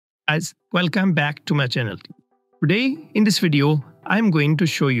Guys, welcome back to my channel. Today in this video, I'm going to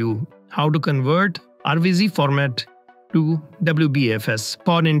show you how to convert RVZ format to Wbfs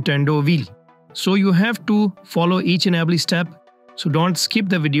for Nintendo Wii. So you have to follow each and every step. So don't skip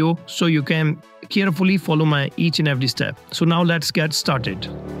the video so you can carefully follow my each and every step. So now let's get started.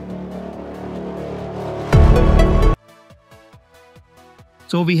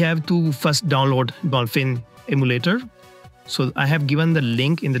 So we have to first download Dolphin emulator. So I have given the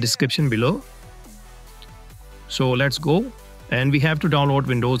link in the description below. So let's go, and we have to download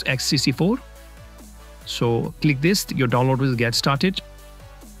Windows XCC4. So click this, your download will get started.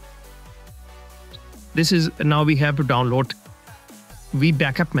 This is now we have to download Wii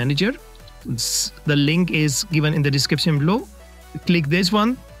Backup Manager. The link is given in the description below. Click this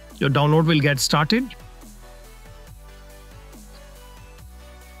one, your download will get started.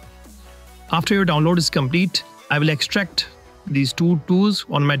 After your download is complete, I will extract these two tools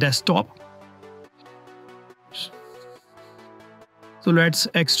on my desktop. So let's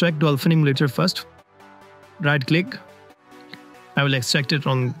extract Dolphin emulator first. Right click. I will extract it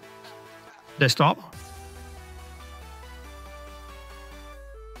on desktop.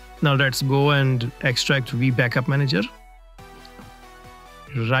 Now let's go and extract Wii Backup Manager.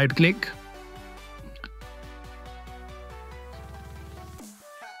 Right click.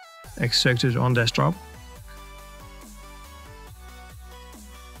 Extract it on desktop.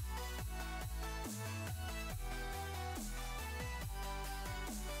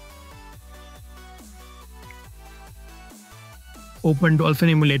 Open Dolphin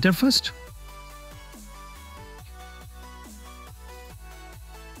emulator first.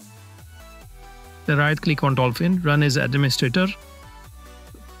 Right click on Dolphin, run as administrator.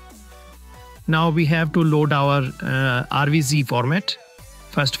 Now we have to load our RVZ format.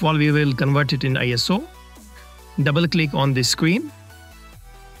 First of all, we will convert it in ISO. Double click on this screen.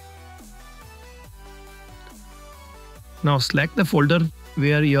 Now select the folder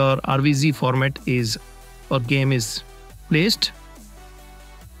where your RVZ format is or game is placed.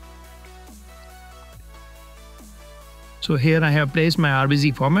 So here I have placed my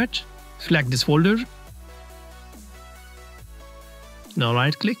RVZ format. Select this folder. Now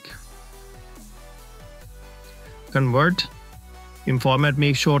right click. Convert. In format,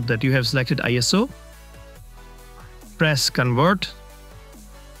 make sure that you have selected ISO. Press convert.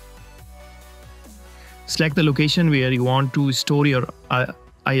 Select the location where you want to store your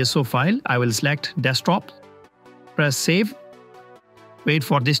ISO file. I will select desktop. Press save. Wait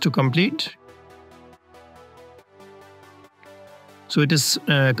for this to complete. So it is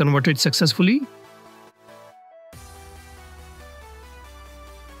converted successfully.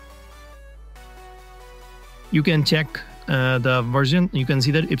 You can check the version. You can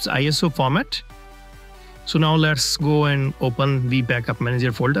see that it's ISO format. So now let's go and open the Backup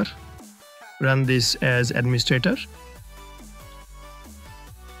Manager folder. Run this as administrator.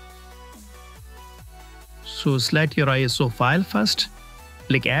 So select your ISO file first.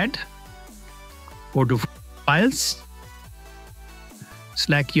 Click add. Go to files.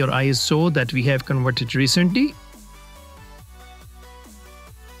 Select your ISO that we have converted recently.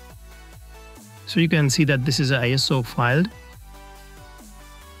 So you can see that this is an ISO file.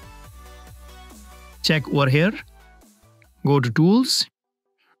 Check over here. Go to tools.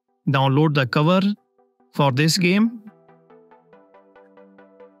 Download the cover for this game.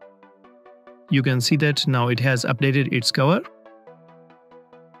 You can see that now it has updated its cover.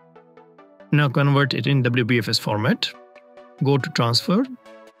 Now convert it in Wbfs format. Go to transfer.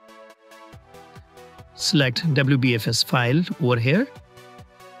 Select Wbfs file over here.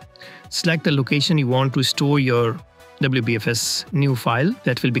 Select the location you want to store your Wbfs new file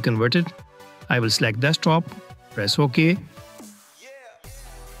that will be converted. I will select desktop. Press OK.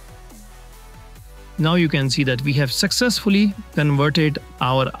 Now you can see that we have successfully converted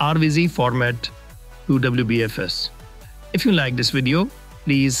our RVZ format to Wbfs. If you like this video,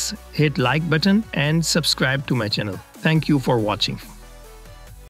 please hit like button and subscribe to my channel. Thank you for watching.